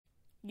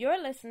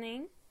You're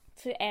listening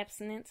to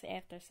Abstinent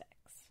After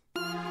Sex.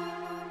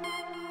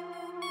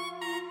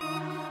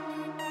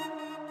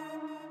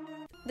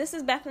 This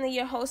is Bethany,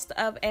 your host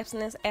of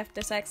Abstinence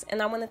After Sex,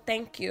 and I want to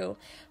thank you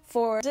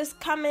for just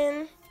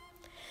coming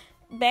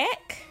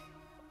back.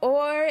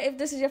 Or if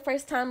this is your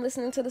first time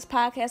listening to this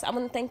podcast, I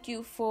want to thank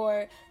you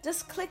for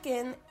just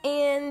clicking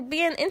and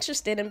being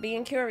interested and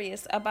being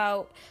curious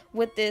about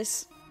what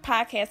this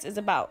podcast is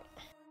about.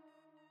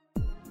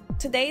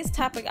 Today's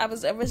topic, I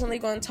was originally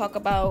going to talk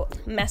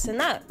about messing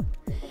up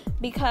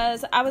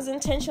because I was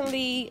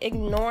intentionally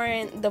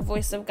ignoring the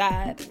voice of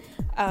God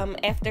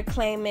after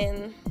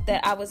claiming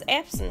that I was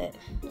abstinent.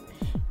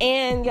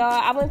 And y'all,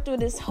 I went through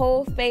this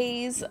whole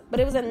phase, but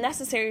it was a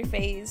necessary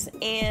phase,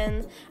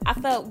 and I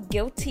felt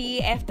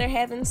guilty after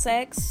having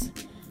sex,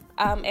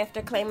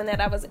 after claiming that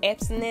I was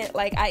abstinent.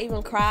 Like, I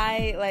even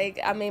cried,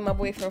 like, I made my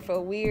boyfriend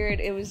feel weird.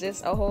 It was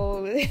just a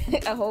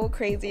whole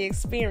crazy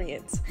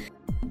experience.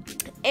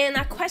 And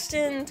I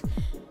questioned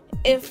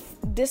if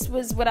this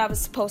was what I was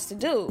supposed to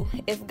do,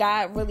 if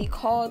God really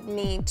called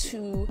me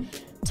to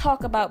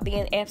talk about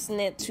being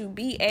abstinent, to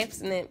be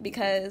abstinent,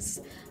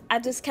 because I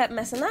just kept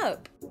messing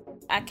up.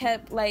 I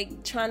kept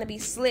trying to be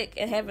slick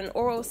and having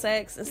oral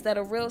sex instead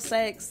of real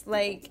sex,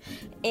 and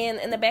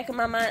in the back of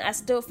my mind I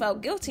still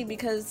felt guilty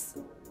because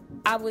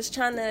I was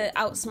trying to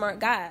outsmart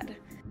God.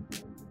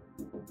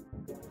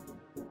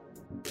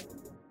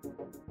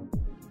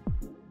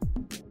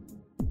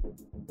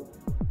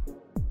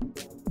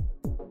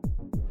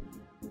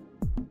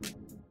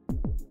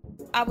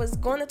 I was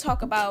going to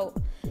talk about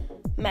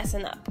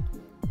messing up,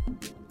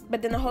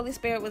 but then the Holy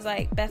Spirit was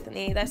like,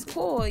 Bethany, that's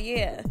cool,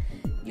 yeah.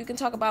 You can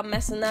talk about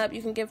messing up.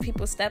 You can give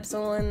people steps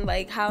on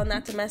how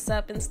not to mess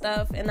up and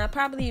stuff. And I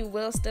probably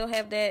will still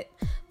have that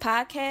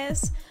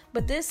podcast.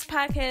 But this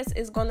podcast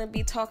is going to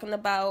be talking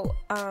about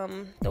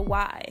the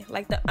why,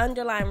 the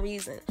underlying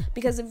reason.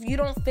 Because if you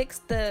don't fix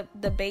the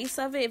base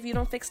of it, if you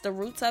don't fix the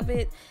roots of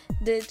it,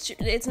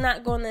 it's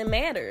not going to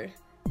matter.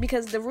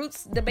 Because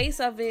the base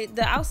of it,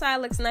 the outside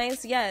looks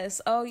nice,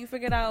 yes. Oh, you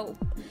figured out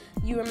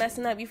you were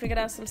messing up. You figured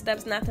out some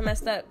steps not to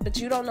mess up. But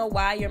you don't know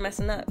why you're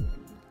messing up.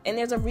 And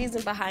there's a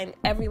reason behind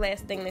every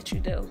last thing that you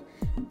do.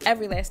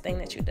 Every last thing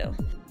that you do.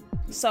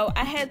 So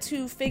I had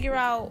to figure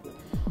out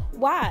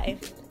why.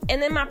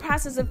 And in my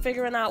process of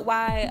figuring out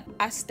why,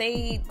 I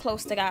stayed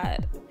close to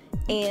God.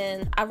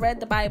 And I read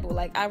the Bible.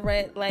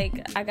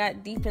 I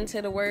got deep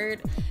into the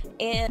Word.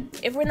 And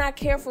if we're not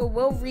careful,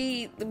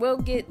 we'll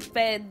get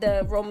fed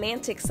the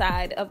romantic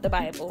side of the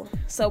Bible.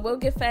 So we'll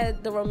get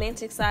fed the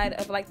romantic side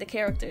of the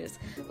characters.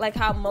 Like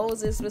how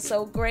Moses was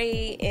so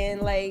great,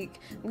 and we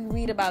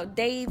read about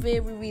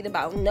David, we read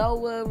about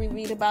Noah, we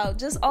read about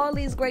just all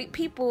these great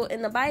people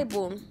in the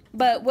Bible.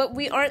 But what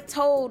we aren't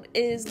told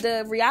is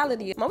the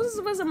reality. Moses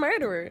was a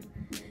murderer,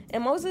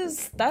 and Moses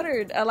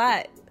stuttered a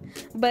lot.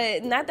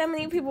 But not that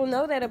many people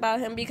know that about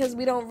him because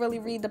we don't really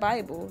read the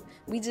Bible.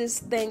 We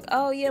just think,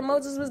 oh yeah,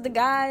 Moses was the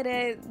guy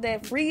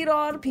that freed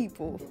all the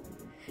people.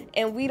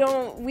 And we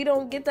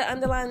don't get the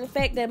underlying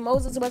fact that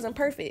Moses wasn't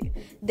perfect.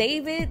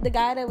 David, the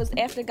guy that was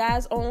after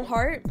God's own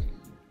heart,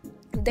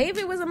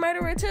 David was a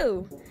murderer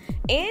too.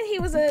 And he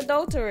was an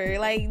adulterer.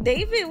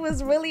 David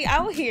was really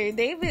out here.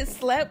 David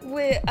slept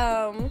with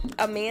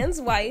a man's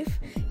wife.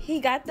 He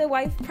got the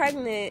wife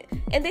pregnant.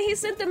 And then he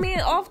sent the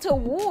man off to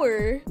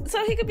war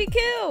so he could be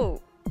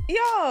killed.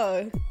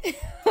 Y'all.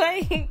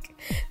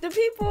 The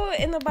people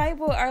in the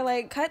Bible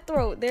are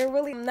cutthroat. They're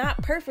really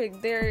not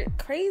perfect. They're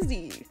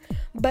crazy.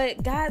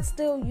 But God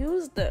still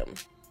used them.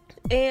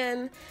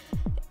 And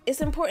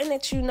it's important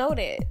that you know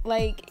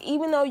that.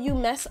 Even though you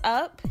mess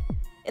up,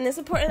 and it's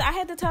important, I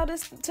had to tell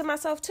this to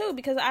myself too,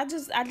 because I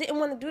didn't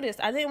want to do this.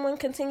 I didn't want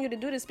to continue to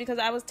do this because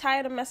I was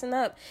tired of messing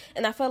up.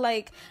 And I felt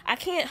like I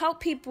can't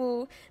help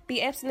people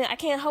be abstinent. I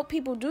can't help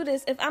people do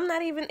this if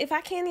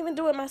I can't even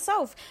do it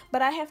myself.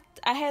 But I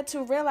had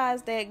to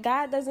realize that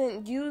God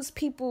doesn't use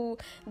people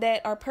that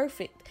are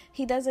perfect.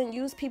 He doesn't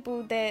use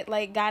people that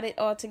got it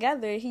all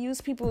together. He uses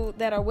people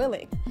that are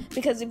willing.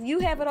 Because if you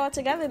have it all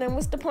together, then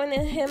what's the point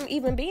in him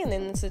even being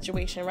in the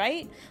situation,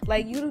 right?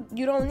 You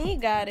don't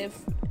need God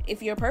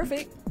if you're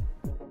perfect.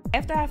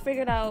 After I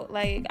figured out,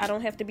 I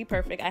don't have to be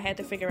perfect, I had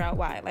to figure out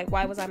why.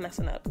 Why was I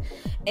messing up?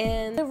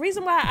 And the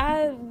reason why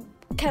I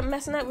kept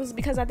messing up was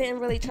because I didn't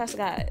really trust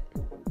God.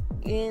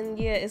 And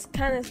yeah, it's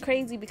kind of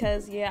crazy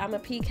because I'm a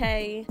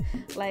PK.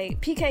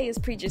 PK is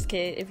preacher's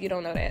kid, if you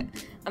don't know that.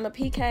 I'm a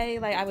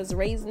PK, I was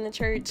raised in the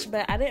church,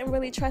 but I didn't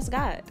really trust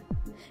God.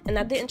 And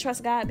I didn't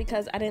trust God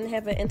because I didn't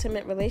have an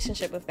intimate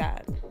relationship with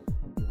God.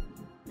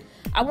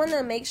 I want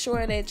to make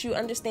sure that you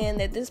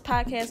understand that this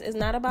podcast is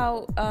not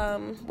about,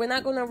 we're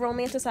not going to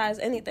romanticize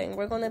anything.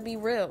 We're going to be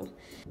real.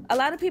 A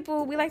lot of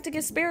people, we like to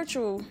get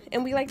spiritual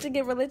and we like to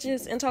get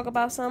religious and talk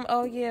about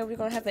oh yeah, we're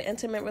going to have an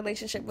intimate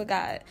relationship with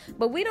God.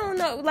 But we don't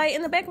know,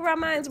 in the back of our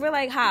minds,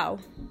 we're how?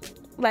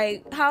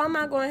 How am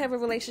I going to have a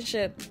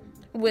relationship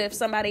with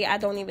somebody I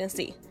don't even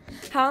see?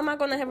 How am I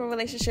going to have a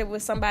relationship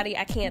with somebody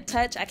I can't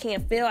touch, I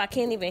can't feel, I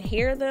can't even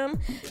hear them?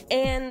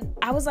 And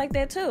I was like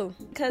that too,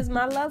 because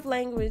my love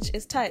language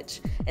is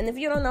touch. And if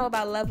you don't know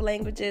about love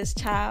languages,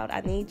 child, I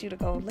need you to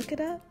go look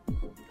it up.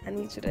 I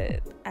need you to,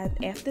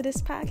 after this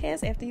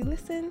podcast, after you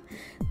listen,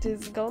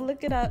 just go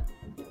look it up,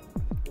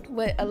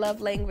 what a love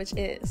language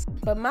is.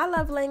 But my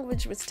love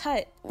language is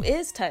touch.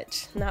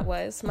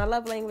 My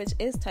love language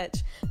is touch,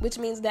 which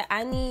means that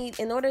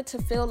in order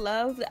to feel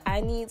loved, I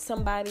need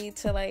somebody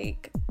to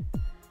like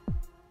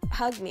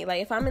hug me.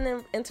 Like if I'm in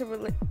an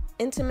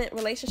intimate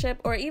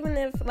relationship, or even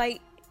if like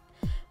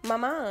my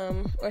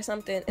mom or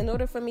something, in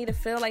order for me to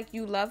feel like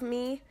you love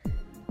me,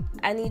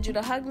 I need you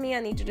to hug me. I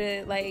need you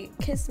to like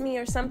kiss me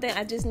or something.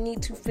 I just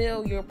need to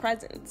feel your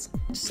presence.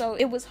 So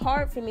it was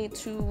hard for me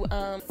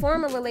to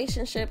form a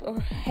relationship or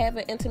have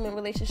an intimate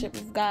relationship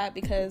with God,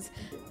 because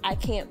I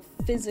can't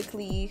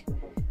physically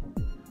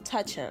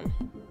touch him.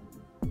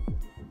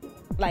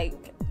 Like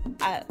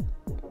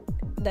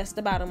that's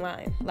the bottom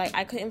line. Like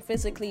I couldn't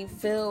physically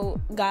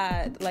feel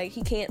God. Like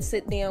he can't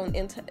sit down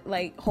and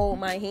like hold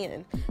my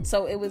hand.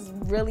 So it was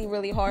really,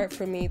 really hard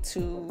for me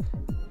to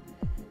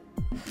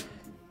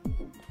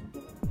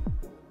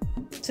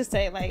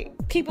say, like,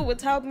 people would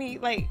tell me,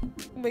 like,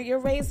 when you're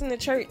raised in the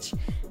church,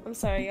 I'm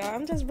sorry, y'all,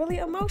 I'm just really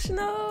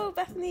emotional,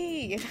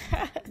 Bethany.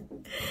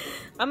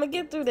 I'm gonna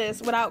get through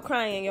this without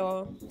crying,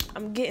 y'all.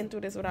 I'm getting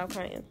through this without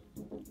crying.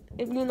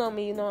 If you know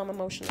me, you know I'm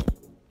emotional.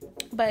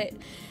 But,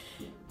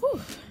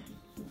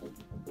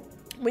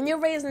 when you're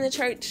raised in the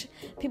church,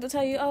 people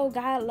tell you, oh,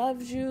 God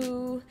loves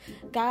you,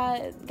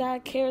 God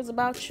cares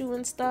about you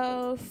and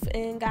stuff,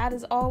 and God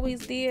is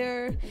always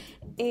there.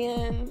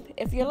 And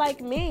if you're like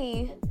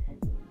me,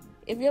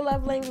 if your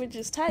love language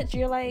is touch,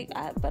 you're like,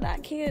 but I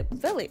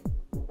can't feel it.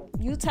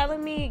 You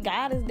telling me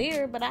God is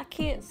there, but I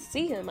can't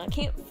see him. I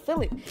can't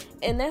feel it.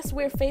 And that's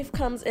where faith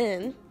comes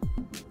in.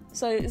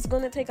 So it's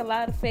going to take a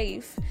lot of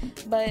faith.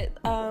 But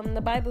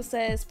the Bible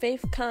says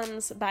faith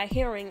comes by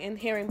hearing, and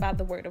hearing by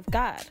the word of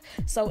God.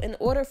 So in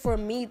order for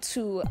me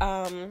to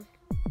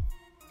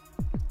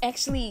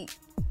actually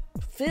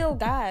feel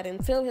God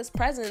and feel his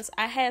presence,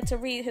 I had to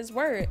read his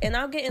word. And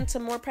I'll get into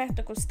more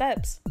practical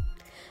steps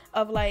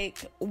of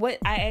like what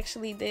I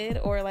actually did,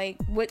 or like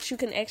what you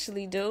can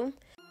actually do.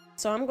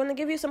 So I'm going to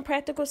give you some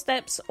practical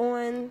steps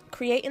on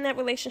creating that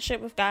relationship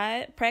with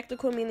God.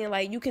 Practical meaning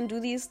like you can do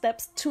these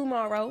steps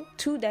tomorrow,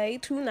 today,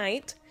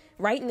 tonight,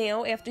 right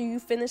now, after you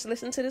finish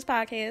listening to this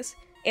podcast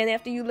and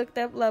after you looked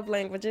up love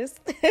languages.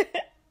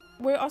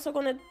 We're also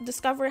going to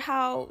discover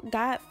how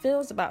God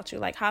feels about you,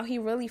 like how he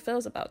really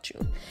feels about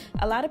you.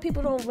 A lot of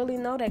people don't really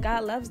know that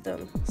God loves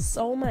them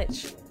so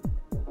much.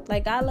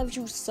 Like God loves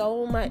you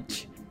so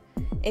much.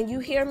 And you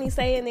hear me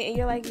saying it and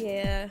you're like,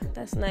 yeah,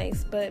 that's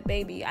nice, but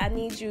baby, I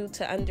need you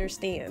to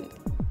understand.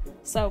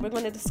 So we're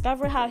going to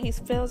discover how he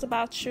feels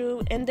about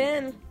you, and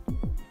then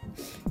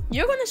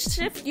you're going to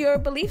shift your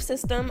belief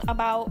system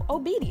about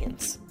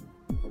obedience.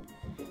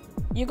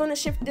 You're going to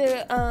shift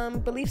the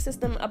belief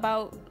system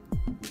about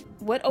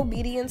what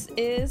obedience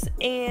is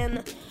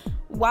and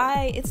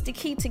why it's the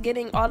key to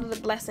getting all of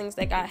the blessings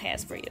that God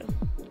has for you.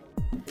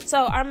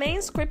 So our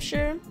main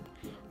scripture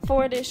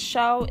for this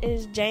show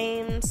is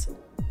James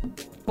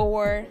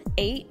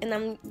 4:8, and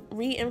I'm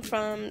reading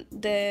from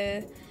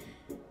the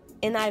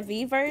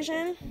NIV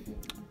version.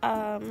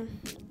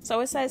 So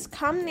it says,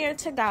 come near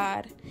to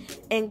God,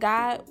 and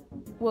God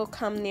will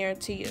come near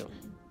to you.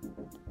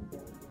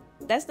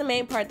 That's the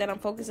main part that I'm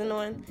focusing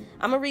on.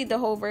 I'm gonna read the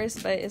whole verse,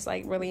 but it's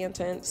like really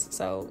intense,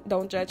 so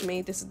don't judge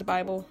me. This is the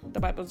Bible. The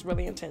Bible is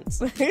really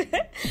intense.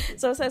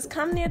 So it says,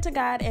 come near to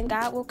God, and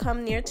God will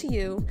come near to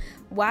you.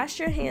 Wash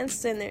your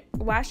hands,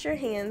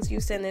 you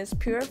sinners.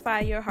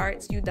 Purify your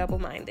hearts, you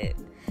double-minded.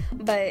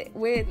 But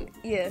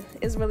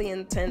it's really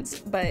intense,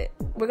 but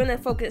we're going to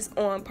focus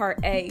on part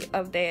A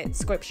of that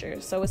scripture.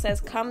 So it says,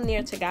 come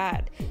near to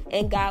God,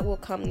 and God will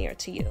come near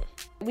to you.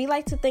 We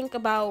like to think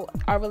about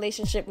our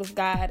relationship with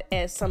God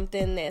as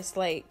something that's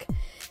like,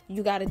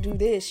 you got to do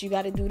this, you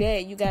got to do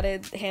that, you got to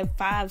have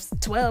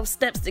 12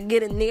 steps to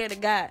get in near to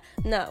God.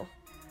 No,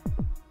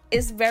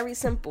 it's very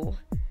simple.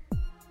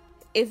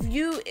 If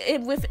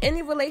with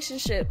any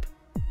relationship,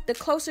 the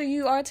closer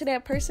you are to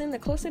that person, the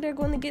closer they're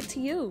going to get to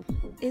you.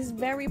 It's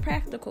very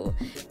practical.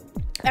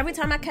 Every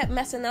time I kept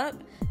messing up,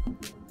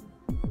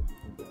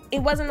 it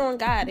wasn't on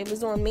God, it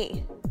was on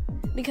me.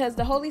 Because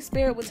the Holy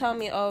Spirit would tell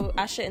me, oh,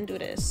 I shouldn't do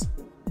this.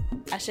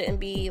 I shouldn't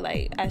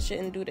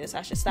do this.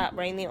 I should stop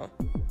right now.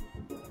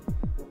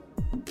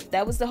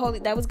 That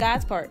was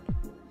God's part.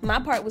 My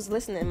part was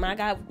listening.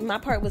 My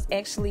part was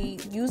actually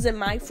using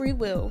my free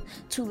will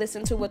to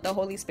listen to what the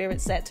Holy Spirit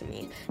said to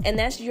me. And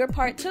that's your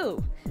part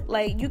too.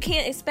 Like, you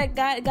can't expect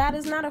God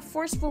is not a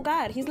forceful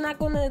God. He's not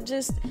going to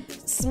just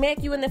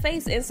smack you in the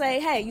face and say,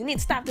 hey, you need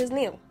to stop this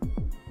now.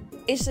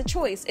 It's a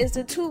choice. It's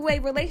a two-way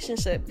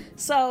relationship.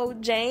 So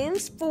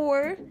James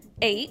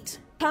 4:8,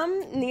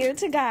 come near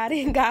to God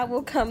and God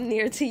will come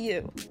near to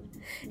you.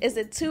 It's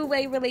a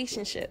two-way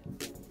relationship.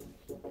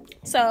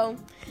 So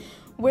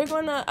we're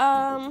going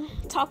to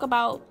talk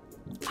about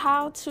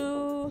how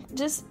to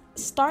just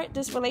start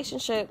this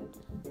relationship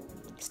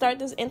Start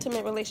this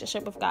intimate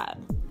relationship with God.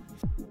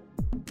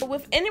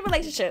 With any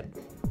relationship,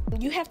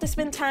 you have to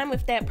spend time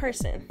with that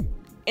person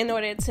in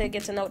order to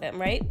get to know them,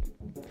 right?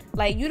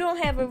 Like, you don't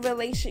have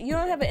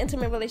an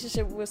intimate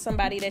relationship with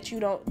somebody that you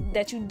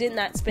did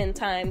not spend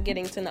time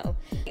getting to know.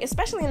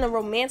 Especially in a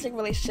romantic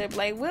relationship,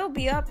 like, we'll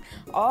be up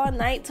all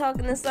night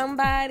talking to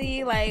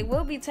somebody, like,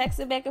 we'll be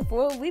texting back and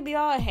forth, we be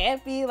all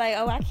happy, like,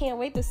 oh, I can't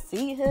wait to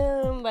see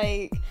him,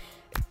 like,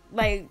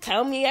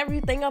 tell me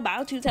everything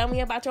about you, tell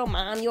me about your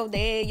mom, your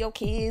dad, your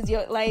kids,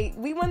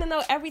 we want to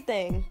know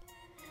everything.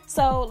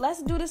 So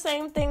let's do the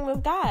same thing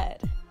with God.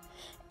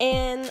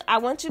 And I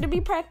want you to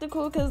be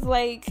practical, because,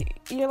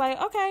 you're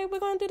like, okay, we're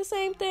going to do the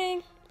same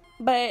thing.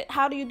 But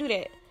how do you do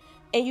that?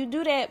 And you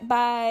do that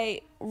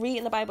by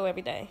reading the Bible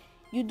every day.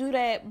 You do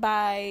that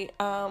by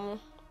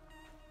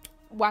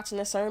watching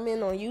a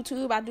sermon on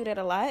YouTube. I do that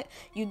a lot.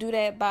 You do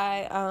that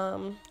by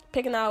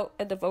picking out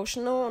a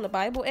devotional on the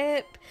Bible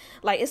app.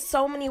 It's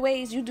so many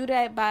ways. You do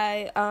that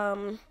by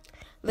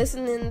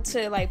listening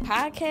to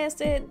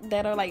podcasts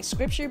that are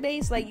scripture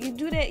based. You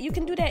do that. You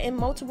can do that in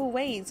multiple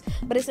ways,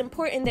 but it's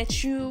important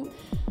that you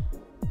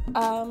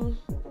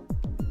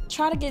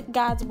try to get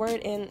God's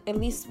word in at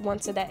least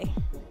once a day.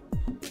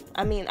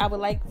 I mean, I would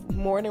like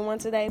more than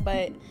once a day,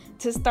 but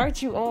to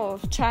start you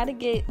off, try to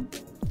get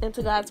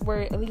into God's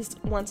word at least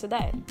once a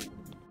day.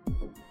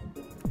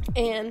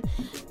 And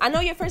I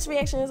know your first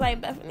reaction is like,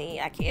 Bethany,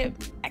 I can't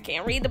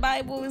read the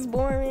Bible, it's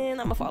boring, I'm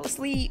gonna fall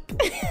asleep.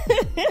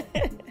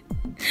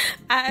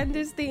 I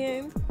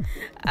understand.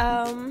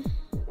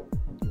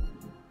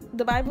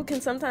 The Bible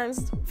can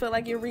sometimes feel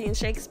like you're reading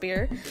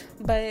Shakespeare,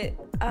 but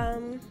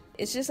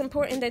it's just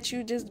important that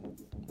you just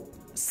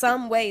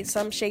some way,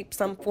 some shape,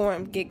 some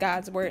form get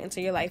God's word into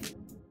your life.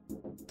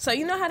 So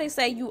you know how they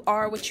say you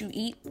are what you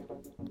eat?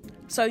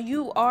 So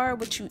you are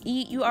what you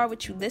eat, you are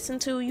what you listen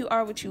to, you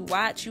are what you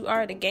watch, you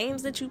are the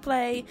games that you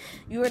play,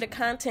 you are the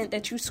content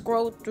that you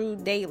scroll through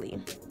daily.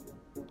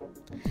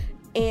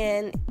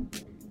 And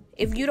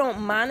if you don't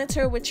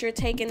monitor what you're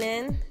taking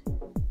in,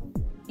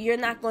 you're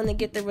not going to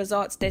get the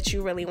results that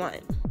you really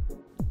want.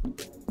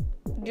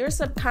 Your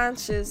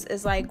subconscious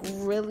is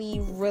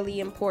really, really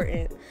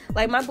important.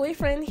 My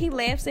boyfriend, he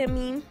laughs at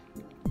me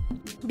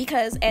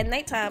because at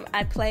nighttime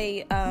I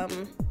play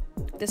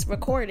this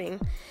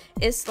recording.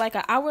 It's an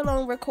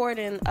hour-long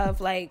recording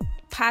of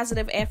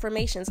positive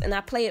affirmations, and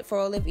I play it for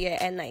Olivia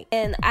at night.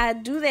 And I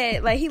do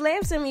that, he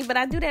laughs at me, but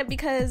I do that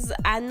because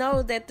I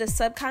know that the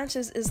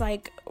subconscious is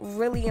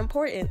really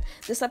important.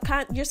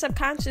 Your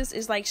subconscious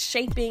is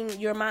shaping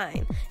your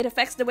mind. It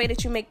affects the way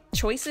that you make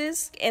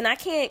choices, and I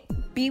can't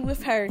be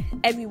with her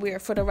everywhere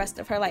for the rest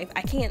of her life.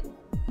 I can't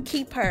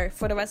keep her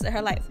for the rest of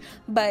her life,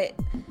 but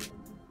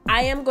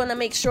I am going to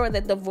make sure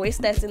that the voice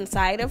that's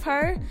inside of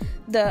her,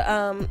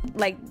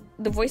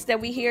 the voice that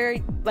we hear,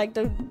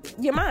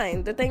 your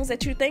mind, the things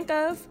that you think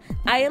of,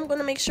 I am going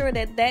to make sure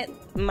that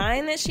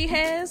mind that she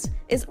has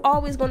is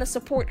always going to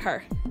support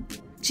her.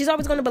 She's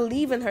always going to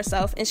believe in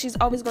herself, and she's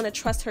always going to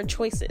trust her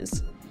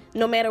choices,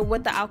 no matter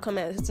what the outcome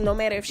is, no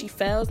matter if she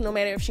fails, no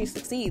matter if she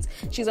succeeds.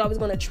 She's always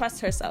going to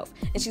trust herself,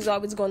 and she's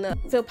always going to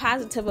feel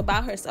positive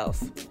about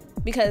herself,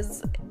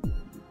 because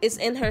it's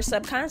in her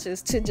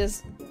subconscious to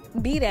just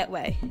be that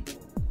way.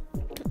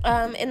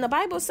 And the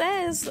Bible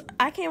says,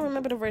 I can't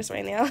remember the verse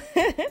right now,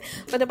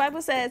 but the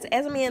Bible says,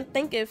 as a man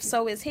thinketh,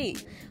 so is he,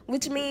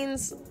 which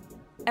means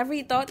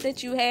every thought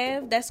that you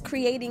have, that's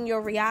creating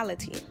your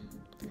reality.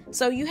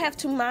 So you have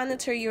to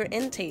monitor your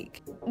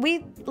intake.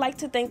 We like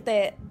to think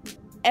that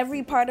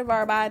every part of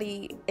our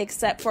body,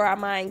 except for our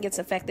mind, gets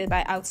affected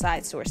by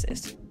outside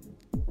sources.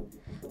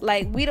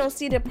 We don't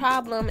see the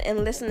problem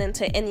in listening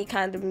to any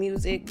kind of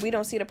music. We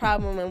don't see the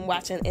problem in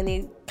watching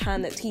any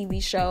kind of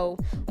TV show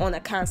on a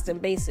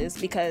constant basis,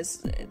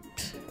 because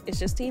it's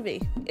just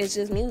TV. It's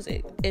just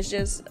music. It's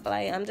just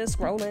I'm just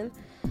scrolling.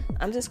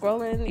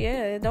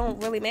 Yeah, it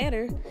don't really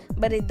matter,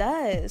 but it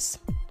does.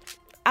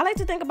 I like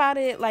to think about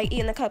it like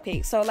eating a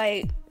cupcake. So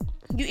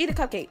you eat a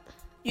cupcake,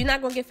 you're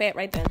not gonna get fat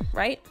right then,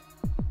 right?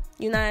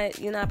 You're not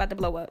about to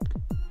blow up.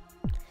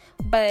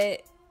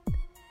 But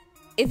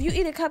if you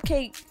eat a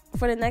cupcake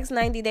for the next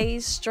 90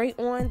 days straight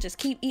on, just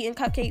keep eating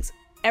cupcakes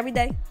every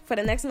day for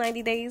the next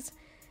 90 days,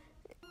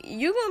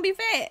 you're going to be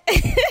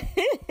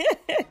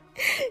fat.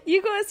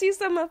 You're going to see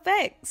some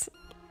effects.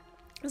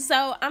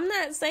 So I'm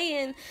not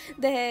saying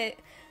that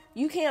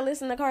you can't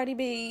listen to Cardi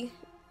B,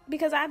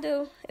 because I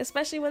do,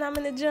 especially when I'm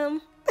in the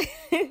gym.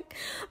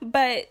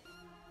 But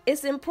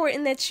it's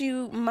important that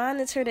you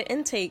monitor the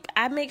intake.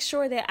 I make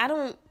sure that I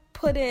don't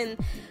put in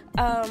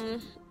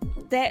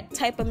that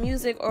type of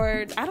music,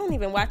 or I don't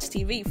even watch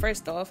TV,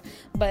 first off,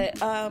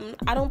 but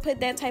I don't put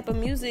that type of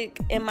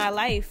music in my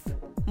life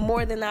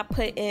more than I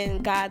put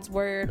in God's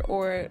word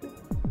or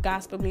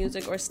gospel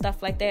music or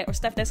stuff like that, or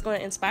stuff that's going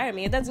to inspire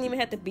me. It doesn't even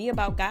have to be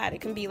about God.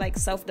 It can be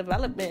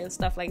self-development and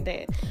stuff like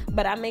that.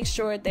 But I make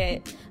sure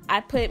that I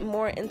put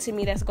more into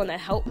me that's going to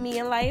help me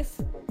in life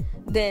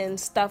than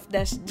stuff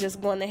that's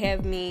just going to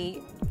have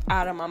me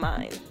out of my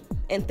mind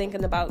and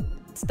thinking about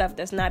stuff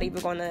that's not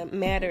even going to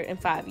matter in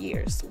 5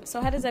 years.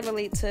 So how does that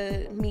relate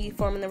to me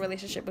forming a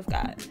relationship with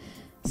God?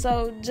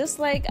 So just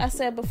like I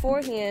said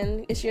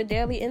beforehand, it's your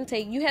daily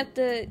intake. You have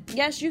to,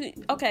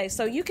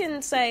 so you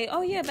can say,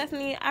 oh yeah,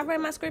 Bethany, I read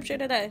my scripture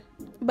today.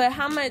 But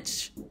how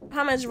much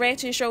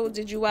ratchet shows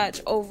did you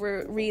watch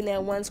over reading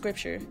that one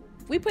scripture?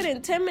 We put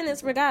in 10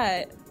 minutes with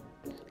God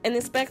and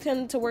expect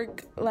him to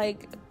work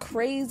like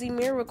crazy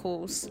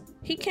miracles.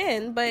 He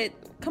can, but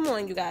come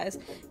on, you guys.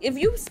 If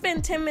you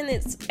spend 10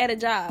 minutes at a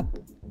job,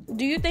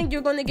 do you think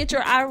you're going to get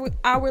your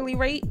hourly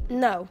rate?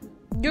 No.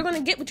 You're going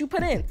to get what you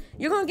put in.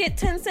 You're going to get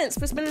 10 cents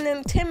for spending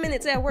them 10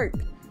 minutes at work.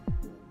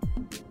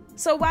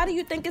 So why do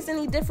you think it's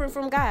any different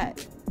from God?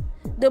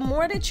 The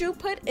more that you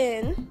put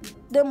in,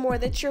 the more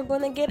that you're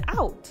going to get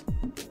out.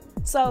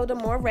 So the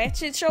more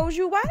ratchet shows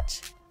you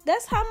watch,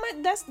 that's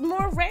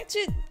more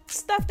ratchet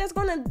stuff that's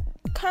going to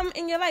come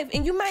in your life.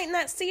 And you might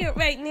not see it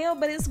right now,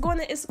 but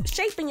it's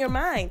shaping your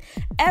mind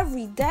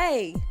every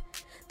day.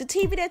 The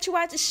TV that you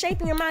watch is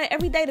shaping your mind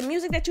every day. The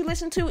music that you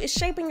listen to is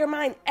shaping your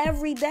mind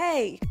every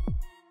day.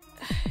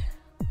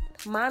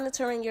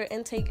 Monitoring your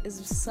intake is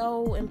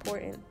so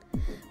important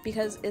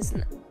because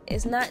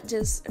it's not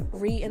just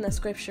reading a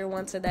scripture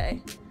once a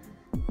day.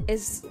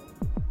 It's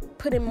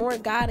putting more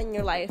God in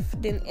your life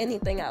than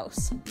anything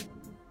else.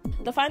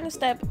 The final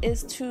step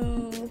is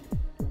to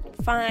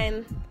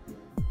find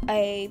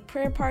a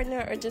prayer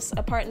partner or just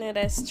a partner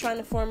that's trying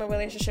to form a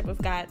relationship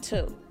with God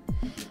too.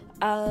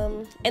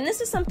 And this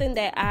is something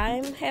that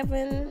I'm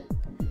having,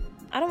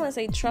 I don't want to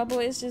say trouble,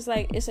 it's just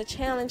like, it's a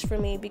challenge for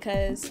me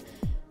because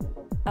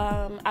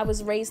I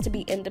was raised to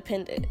be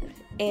independent,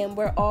 and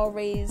we're all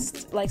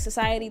raised, like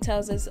society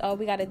tells us, oh,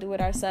 we got to do it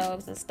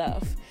ourselves and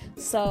stuff.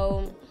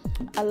 So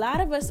a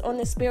lot of us on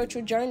this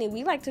spiritual journey,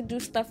 we like to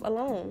do stuff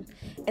alone,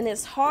 and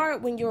it's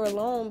hard when you're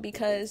alone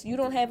because you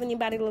don't have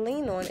anybody to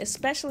lean on,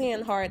 especially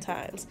in hard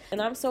times.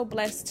 And I'm so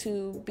blessed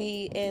to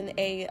be in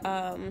a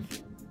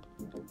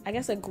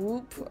a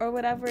group or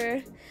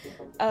whatever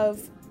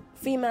of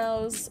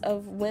females,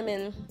 of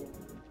women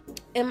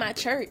in my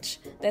church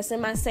that's in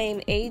my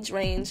same age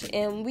range,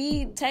 and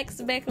we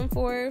text back and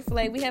forth.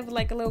 Like, we have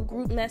like a little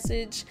group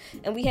message,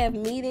 and we have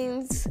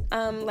meetings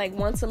like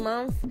once a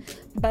month.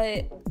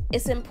 But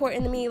it's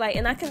important to me, like,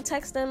 and I can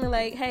text them and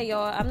like, hey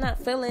y'all, I'm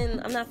not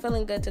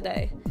feeling good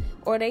today.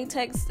 Or they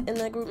text in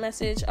the group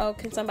message, oh,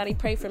 can somebody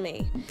pray for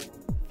me?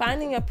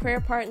 Finding a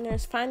prayer partner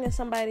is finding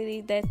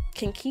somebody that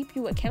can keep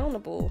you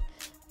accountable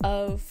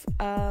of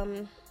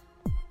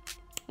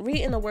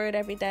reading the word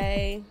every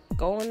day,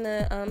 going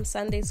to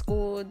Sunday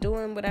school,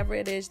 doing whatever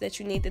it is that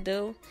you need to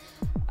do.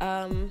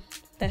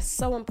 That's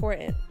so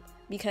important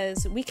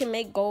because we can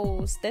make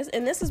goals. This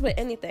is with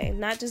anything,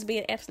 not just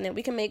being abstinent.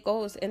 We can make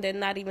goals and then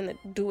not even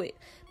do it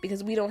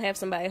because we don't have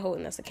somebody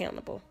holding us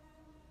accountable.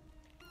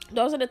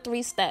 Those are the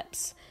 3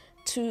 steps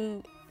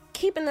to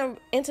keeping an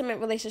intimate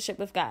relationship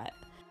with God.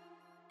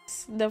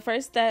 The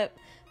first step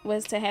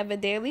was to have a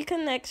daily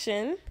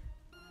connection.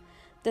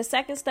 The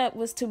second step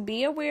was to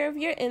be aware of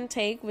your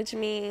intake, which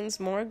means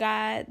more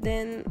God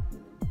than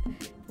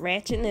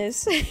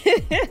ratchetness.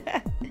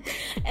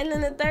 And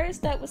then the third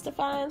step was to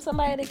find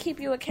somebody to keep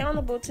you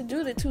accountable to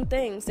do the 2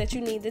 things that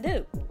you need to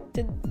do,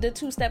 the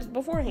 2 steps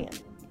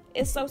beforehand.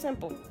 It's so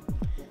simple.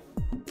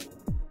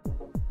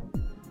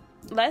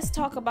 Let's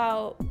talk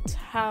about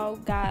how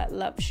God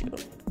loves you.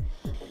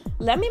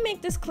 Let me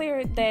make this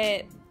clear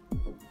that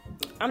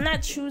I'm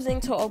not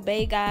choosing to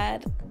obey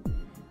God,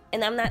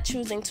 and I'm not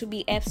choosing to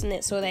be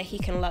abstinent so that he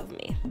can love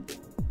me.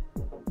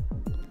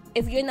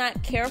 If you're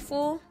not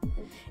careful,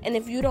 and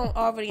if you don't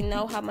already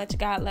know how much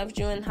God loves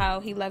you and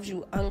how he loves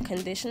you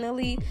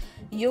unconditionally,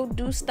 you'll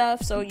do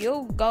stuff. So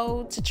you'll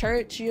go to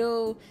church,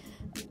 you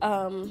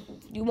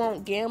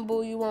won't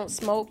gamble, you won't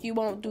smoke, you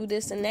won't do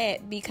this and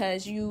that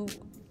because you,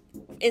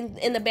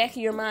 in the back of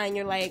your mind,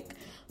 you're like,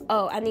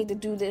 oh, I need to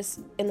do this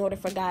in order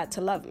for God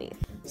to love me.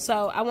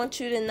 So I want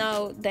you to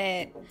know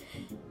that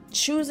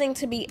choosing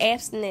to be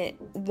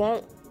abstinent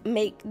won't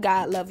make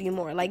God love you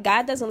more. Like,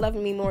 God doesn't love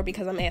me more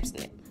because I'm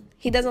abstinent.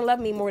 He doesn't love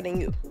me more than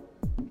you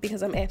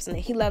because I'm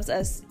abstinent. He loves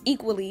us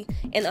equally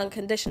and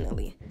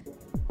unconditionally.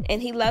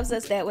 And he loves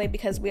us that way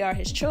because we are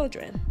his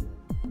children.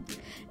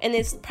 And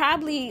it's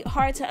probably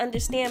hard to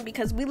understand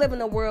because we live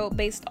in a world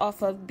based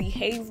off of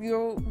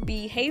behavioral,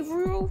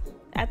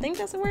 I think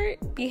that's the word,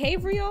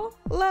 behavioral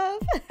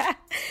love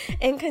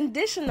and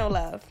conditional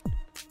love.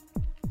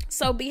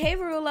 So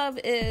behavioral love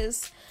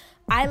is,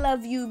 I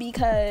love you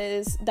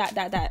because ...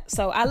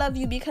 So I love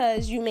you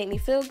because you make me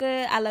feel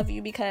good. I love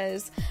you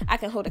because I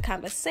can hold a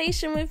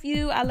conversation with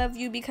you. I love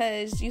you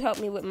because you help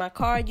me with my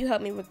car. You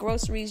help me with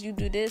groceries. You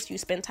do this. You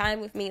spend time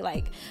with me.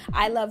 Like,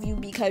 I love you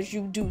because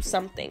you do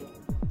something.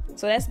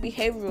 So that's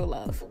behavioral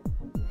love.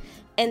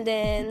 And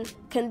then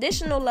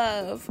conditional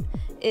love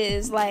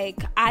is like,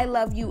 I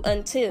love you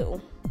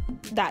until ...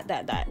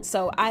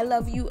 So I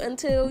love you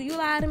until you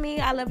lie to me.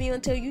 I love you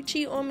until you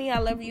cheat on me. I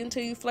love you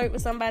until you flirt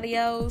with somebody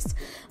else.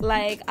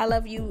 Like, I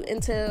love you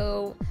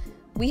until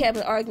we have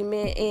an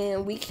argument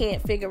and we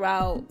can't figure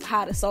out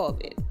how to solve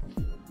it.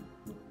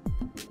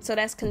 So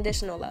that's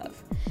conditional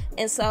love.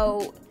 And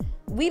so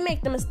we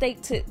make the mistake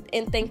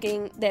in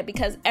thinking that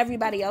because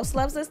everybody else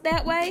loves us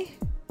that way,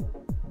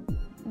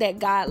 that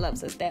God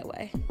loves us that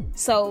way.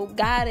 So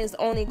God is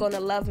only going to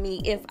love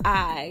me if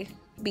I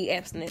be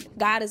abstinent.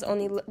 God is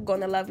only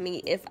going to love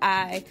me if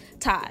I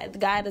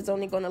tithe. God is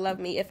only going to love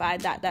me if I ...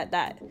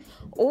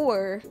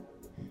 Or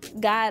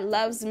God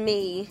loves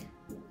me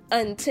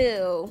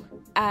until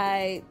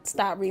I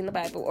stop reading the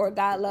Bible, or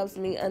God loves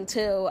me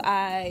until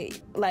I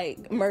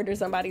like murder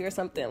somebody or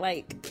something.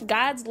 Like,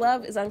 God's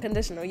love is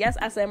unconditional. Yes,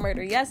 I said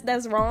murder. Yes,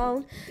 that's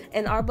wrong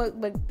in our book,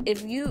 but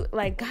if you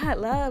like, God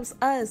loves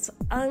us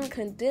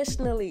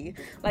unconditionally.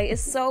 Like,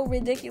 it's so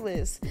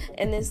ridiculous,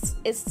 and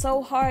it's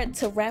so hard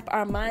to wrap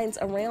our minds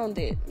around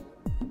it,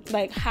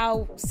 like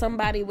how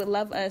somebody would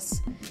love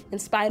us in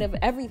spite of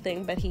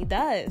everything, but he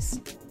does.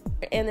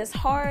 And it's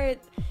hard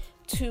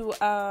to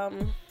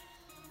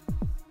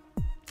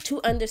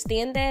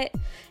understand that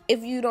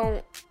if you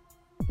don't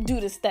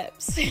do the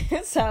steps.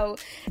 So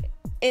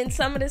in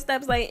some of the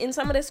steps, like in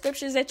some of the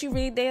scriptures that you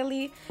read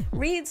daily,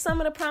 read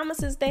some of the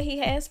promises that he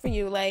has for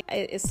you. Like,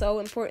 it's so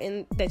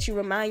important that you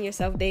remind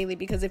yourself daily,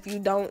 because if you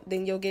don't,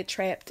 then you'll get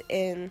trapped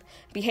in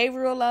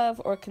behavioral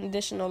love or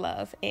conditional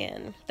love,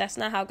 and that's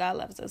not how God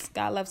loves us.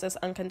 God loves us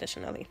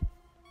unconditionally.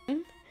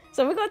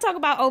 So we're going to talk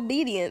about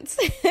obedience.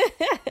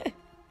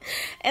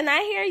 And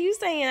I hear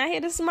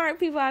the smart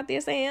people out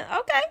there saying,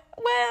 okay,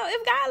 well,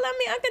 if God loved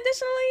me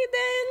unconditionally,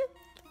 then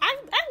I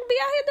can be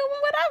out here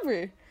doing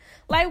whatever.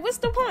 Like, what's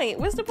the point?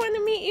 What's the point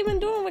of me even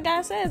doing what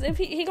God says? If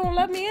he gonna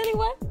love me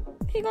anyway,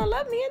 he gonna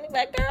love me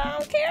anyway, girl. I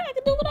don't care. I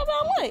can do whatever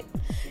I want.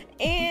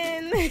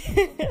 And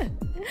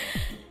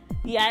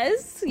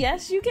yes,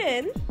 you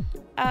can.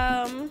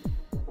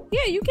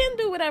 Yeah, you can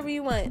do whatever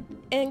you want,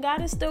 and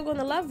God is still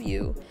gonna love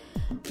you.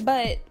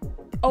 But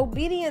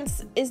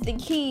obedience is the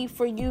key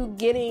for you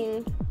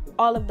getting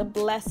all of the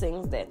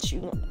blessings that you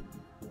want.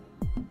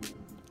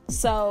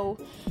 So,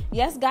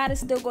 yes, God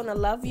is still going to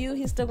love you.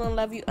 He's still going to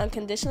love you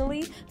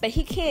unconditionally, but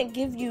he can't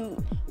give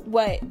you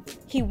what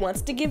he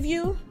wants to give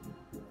you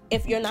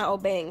if you're not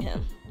obeying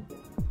him.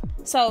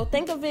 So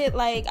think of it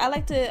like,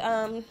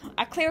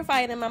 I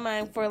clarify it in my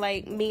mind for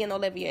like me and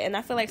Olivia. And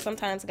I feel like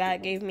sometimes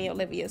God gave me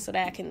Olivia so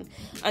that I can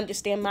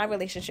understand my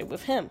relationship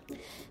with him.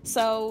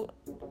 So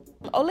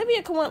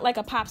Olivia could want like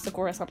a popsicle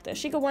or something.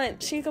 She could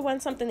want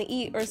something to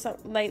eat or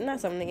something, like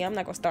not something to eat. I'm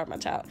not going to starve my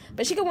child,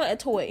 but she could want a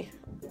toy.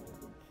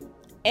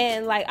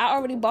 And like, I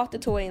already bought the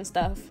toy and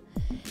stuff.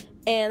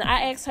 And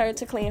I asked her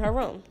to clean her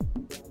room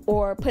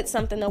or put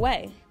something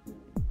away.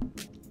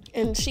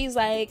 And she's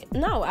like,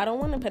 no, I don't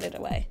want to put it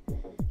away.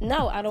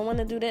 No, I don't want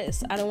to do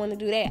this. I don't want to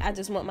do that. I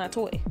just want my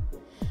toy.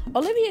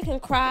 Olivia can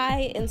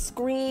cry and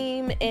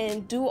scream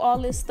and do all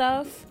this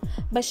stuff,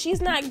 but she's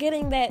not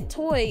getting that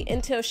toy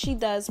until she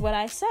does what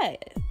I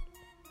said.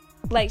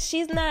 Like,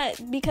 she's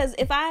not, because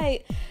if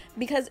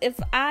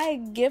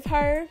I give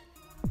her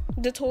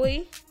the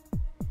toy,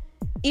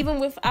 even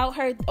without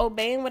her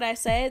obeying what I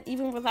said,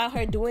 even without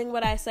her doing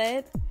what I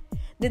said,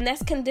 then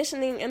that's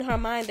conditioning in her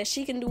mind that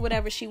she can do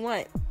whatever she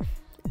wants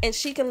and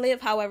she can live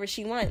however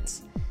she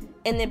wants.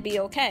 And it be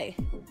okay.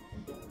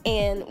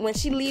 And when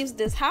she leaves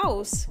this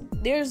house,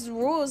 there's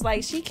rules,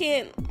 like she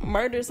can't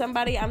murder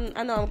somebody. I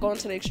know I'm going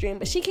to the extreme,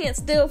 but she can't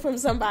steal from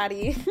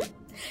somebody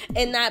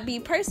and not be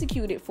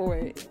persecuted for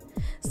it.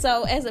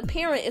 So as a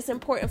parent, it's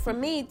important for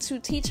me to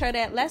teach her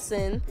that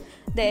lesson,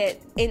 that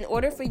in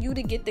order for you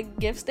to get the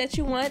gifts that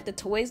you want, the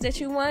toys that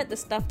you want, the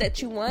stuff that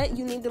you want,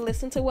 you need to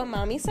listen to what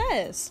mommy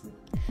says.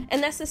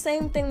 And that's the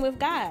same thing with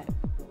God.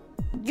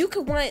 You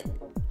could want,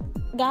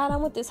 God, I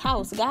want this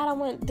house. God, I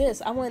want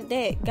this. I want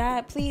that.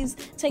 God, please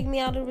take me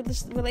out of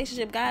this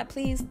relationship. God,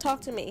 please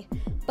talk to me.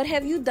 But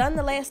have you done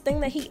the last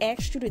thing that he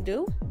asked you to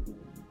do?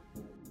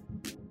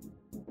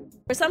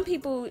 For some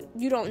people,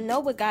 you don't know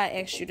what God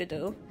asked you to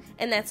do,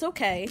 and that's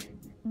okay.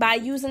 By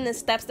using the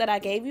steps that I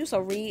gave you, so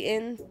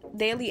reading,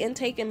 daily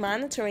intake and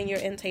monitoring your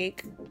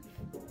intake,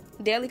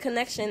 daily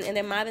connection, and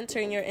then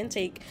monitoring your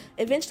intake,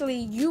 eventually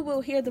you will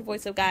hear the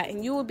voice of God,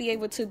 and you will be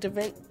able to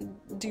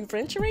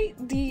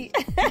differentiate be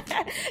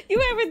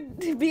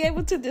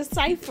able to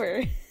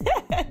decipher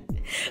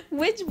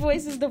which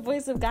voice is the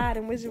voice of God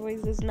and which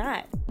voice is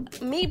not.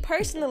 Me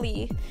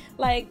personally,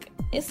 like,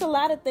 it's a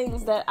lot of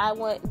things that I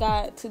want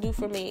God to do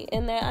for me,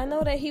 and that I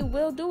know that he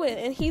will do it,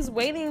 and he's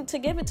waiting to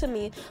give it to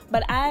me.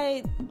 But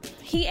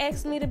he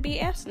asked me to be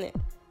abstinent.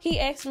 He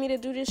asked me to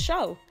do this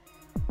show,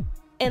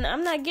 and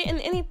I'm not getting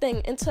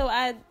anything until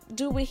I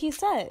do what he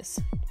says.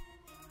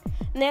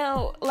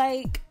 Now,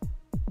 like,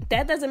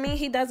 that doesn't mean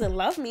he doesn't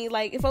love me.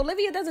 Like, if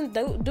Olivia doesn't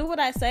do what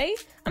I say,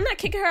 I'm not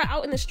kicking her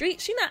out in the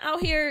street. She's not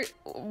out here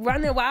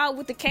running wild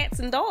with the cats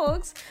and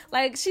dogs.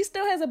 Like, she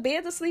still has a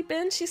bed to sleep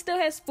in. She still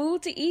has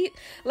food to eat.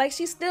 Like,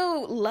 she's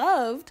still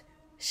loved.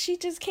 She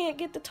just can't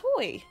get the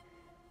toy.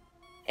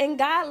 And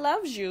God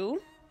loves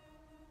you.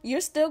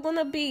 You're still going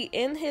to be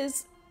in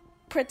his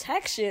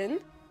protection.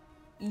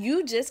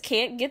 You just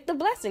can't get the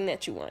blessing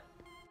that you want.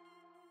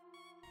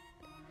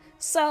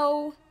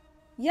 So,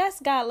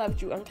 yes, God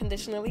loved you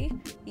unconditionally.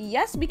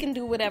 Yes, we can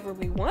do whatever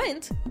we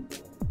want.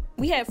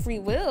 We have free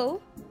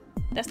will.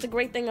 That's the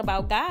great thing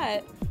about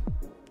God.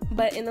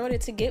 But in order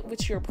to get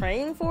what you're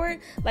praying for,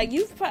 like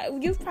you've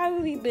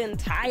probably been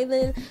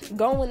tithing,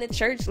 going to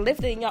church,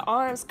 lifting your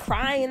arms,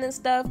 crying and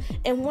stuff,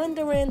 and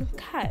wondering,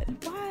 God,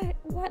 why,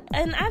 what?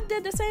 And I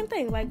did the same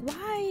thing. Like,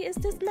 why is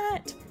it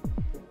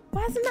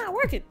not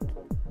working?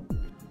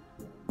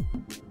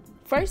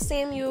 1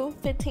 Samuel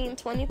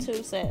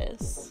 15:22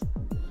 says,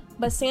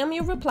 "But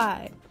Samuel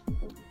replied,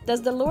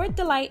 'Does the Lord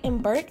delight in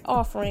burnt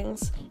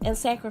offerings and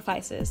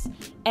sacrifices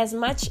as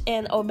much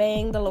in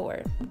obeying the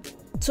Lord?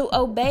 To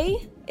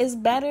obey is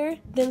better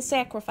than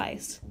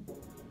sacrifice,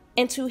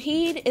 and to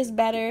heed is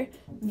better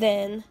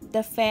than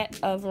the fat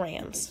of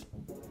rams.'"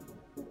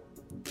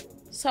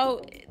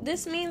 So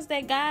this means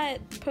that God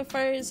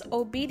prefers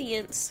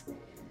obedience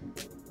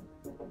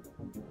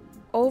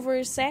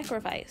over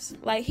sacrifice.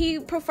 Like, he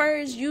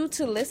prefers you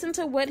to listen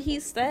to what he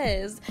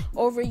says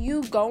over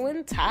you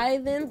going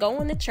tithing,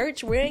 going to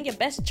church, wearing your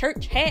best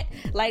church hat,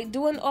 like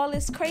doing all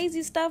this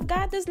crazy stuff.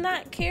 God does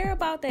not care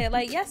about that.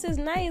 Like, yes, it's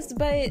nice,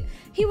 but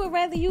he would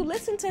rather you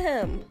listen to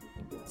him.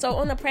 So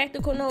on a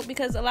practical note,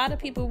 because a lot of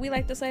people, we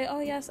like to say, oh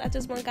yes, I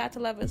just want God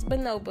to love us. But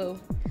no, boo.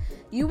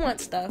 You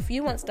want stuff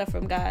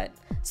from God.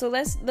 So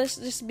let's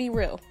just be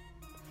real.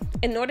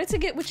 In order to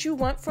get what you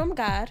want from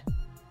God,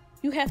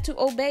 you have to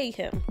obey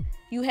him.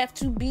 You have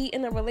to be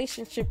in a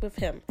relationship with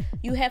him.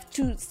 You have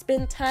to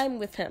spend time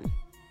with him.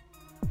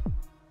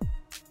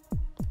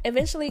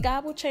 Eventually,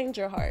 God will change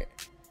your heart.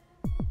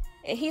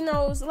 And he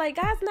knows, like,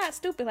 God's not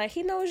stupid. Like,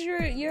 he knows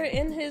you're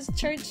in his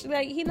church.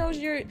 Like, he knows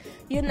you're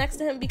next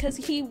to him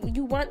because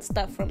you want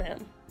stuff from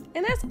him.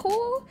 And that's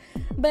cool.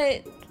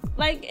 But,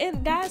 like,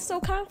 and God's so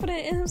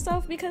confident in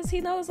himself because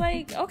he knows,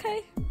 like,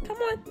 okay, come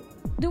on,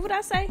 do what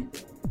I say.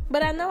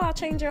 But I know I'll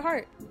change your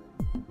heart.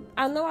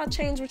 I know I'll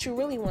change what you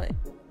really want.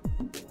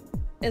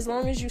 As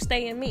long as you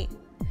stay in me.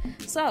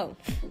 So,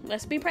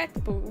 let's be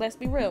practical. Let's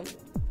be real.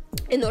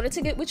 In order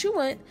to get what you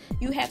want,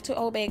 you have to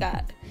obey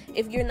God.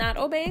 If you're not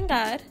obeying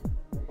God,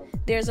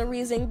 there's a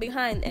reason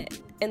behind that.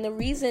 And the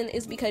reason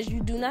is because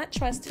you do not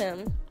trust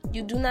him.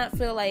 You do not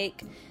feel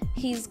like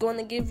he's going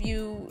to give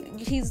you,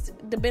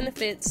 the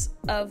benefits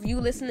of you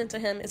listening to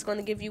him is going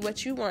to give you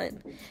what you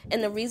want.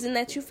 And the reason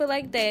that you feel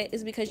like that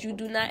is because you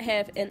do not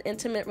have an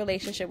intimate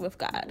relationship with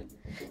God.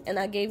 And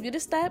I gave you the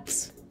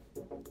steps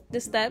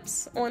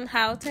on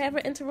how to have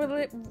an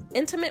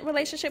intimate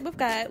relationship with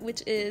God,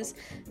 which is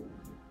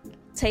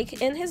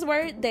take in his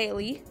word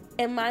daily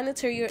and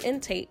monitor your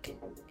intake,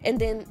 and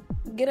then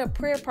get a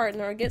prayer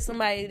partner or get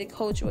somebody to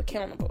hold you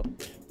accountable.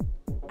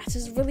 I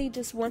just really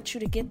want you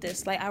to get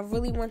this. Like, I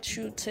really want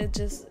you to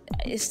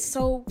it's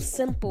so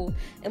simple,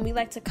 and we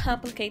like to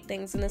complicate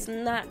things, and it's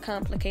not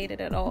complicated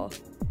at all.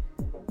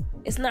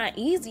 It's not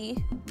easy.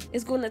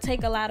 It's going to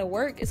take a lot of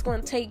work. It's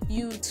going to take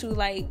you to,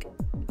 like,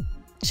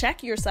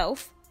 check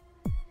yourself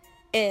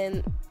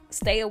and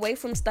stay away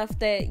from stuff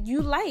that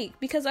you like,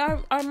 because our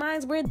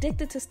minds, we're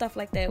addicted to stuff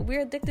like that.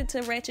 We're addicted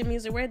to ratchet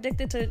music. We're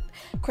addicted to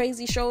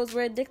crazy shows.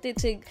 We're addicted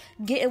to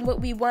getting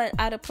what we want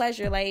out of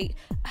pleasure. Like,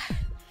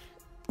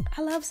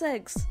 I love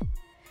sex,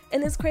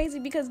 and it's crazy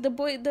because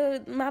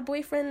my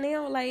boyfriend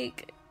now,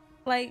 like,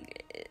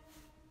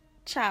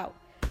 child,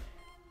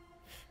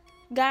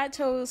 God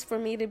chose for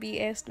me to be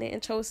abstinent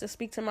and chose to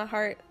speak to my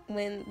heart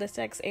when the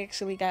sex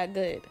actually got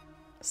good.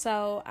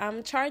 So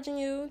I'm charging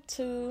you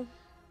to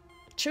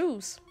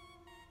choose.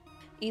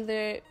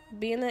 Either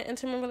be in an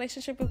intimate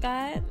relationship with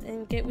God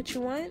and get what you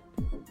want,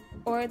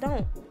 or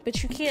don't.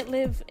 But you can't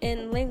live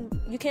in limbo.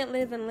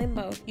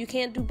 You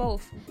can't do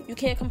both. You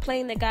can't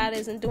complain that God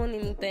isn't doing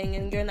anything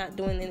and you're not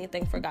doing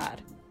anything for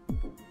God.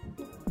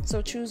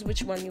 So choose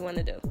which one you want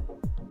to do.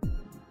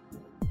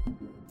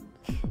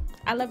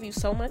 I love you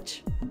so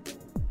much.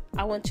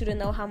 I want you to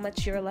know how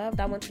much you're loved.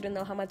 I want you to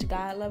know how much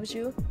God loves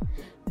you.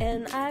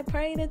 And I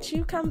pray that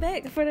you come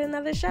back for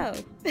another show.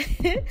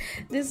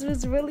 This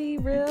was really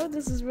real.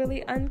 This is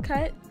really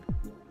uncut.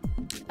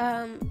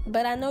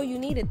 But I know you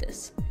needed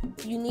this.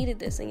 You needed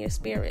this in your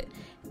spirit.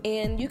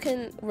 And you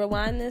can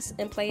rewind this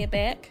and play it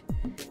back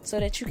so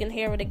that you can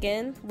hear it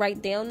again.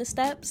 Write down the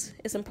steps.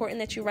 It's important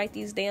that you write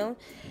these down.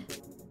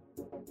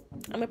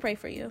 I'm going to pray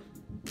for you.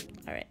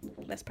 All right,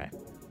 let's pray.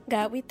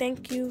 God, we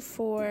thank you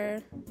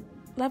for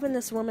loving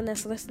this woman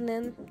that's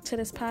listening to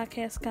this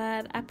podcast,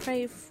 God. I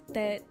pray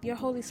that your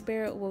Holy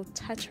Spirit will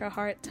touch her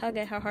heart, tug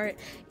at her heart.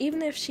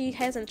 Even if she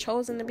hasn't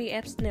chosen to be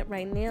abstinent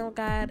right now,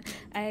 God,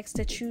 I ask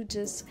that you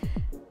just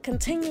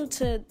continue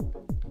to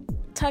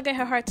tug at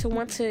her heart to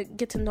want to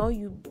get to know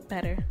you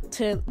better,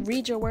 to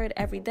read your word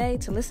every day,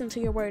 to listen to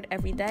your word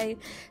every day,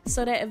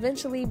 so that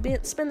eventually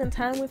spending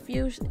time with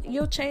you,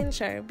 you'll change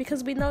her,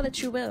 because we know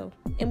that you will.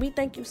 And we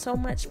thank you so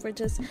much for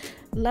just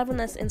loving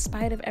us in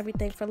spite of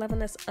everything, for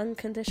loving us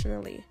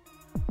unconditionally.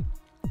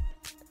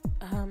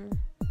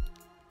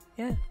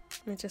 Yeah,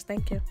 I just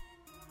thank you.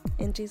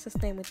 In Jesus'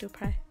 name we do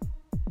pray.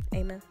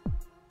 Amen.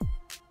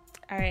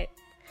 All right.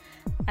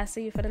 I'll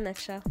see you for the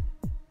next show.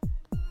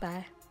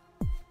 Bye.